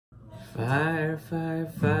Fire,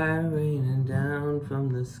 fire, fire raining down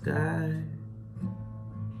from the sky.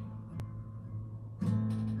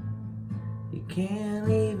 You can't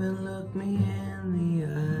even look me in the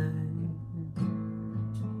eye.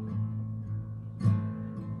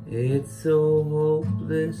 It's so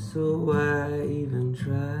hopeless, so why even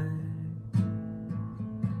try?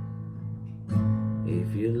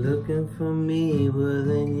 If you're looking for me, well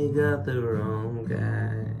then you got the wrong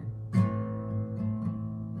guy.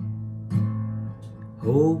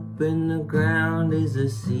 Hope in the ground is a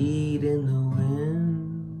seed in the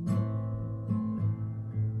wind.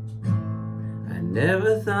 I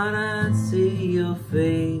never thought I'd see your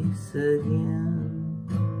face again.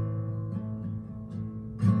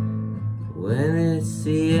 When it's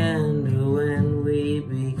the end or when we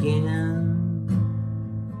begin.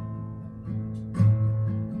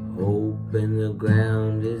 Hope in the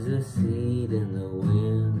ground is a seed in the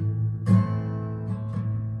wind.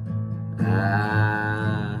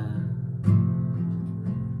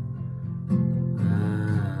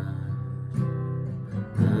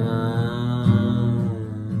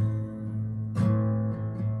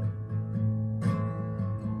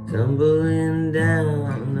 Tumbling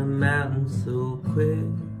down the mountain so quick.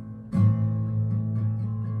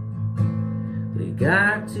 We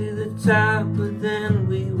got to the top, but then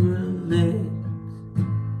we were lit.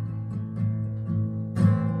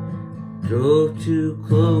 Drove too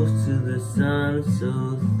close to the sun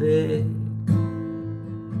so thick,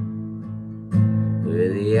 where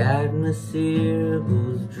the atmosphere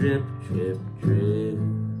goes drip, drip, drip.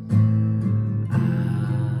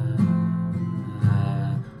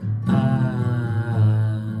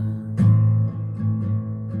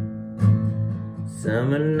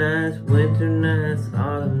 Summer nights, winter nights,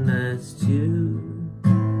 autumn nights too.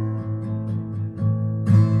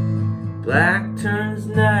 Black turns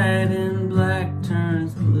night and black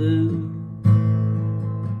turns blue.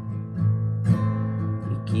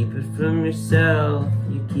 You keep it from yourself,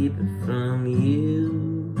 you keep it from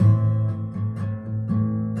you,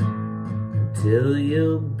 until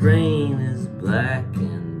your brain is black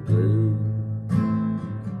and blue.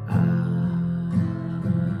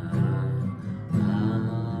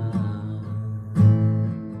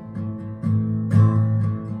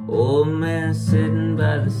 Old man sitting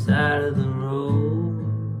by the side of the road,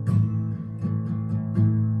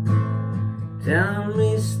 telling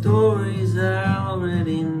me stories I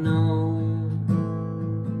already know.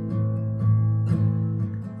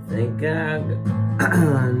 Think I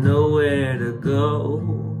know where to go.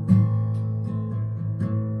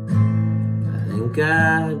 I think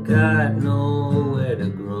I got nowhere to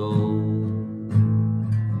grow.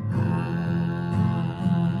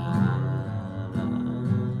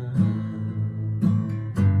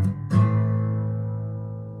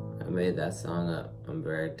 I made that song up. I'm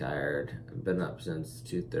very tired. I've been up since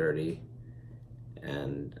 2:30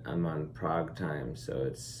 and I'm on Prague time, so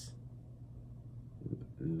it's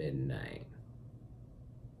midnight.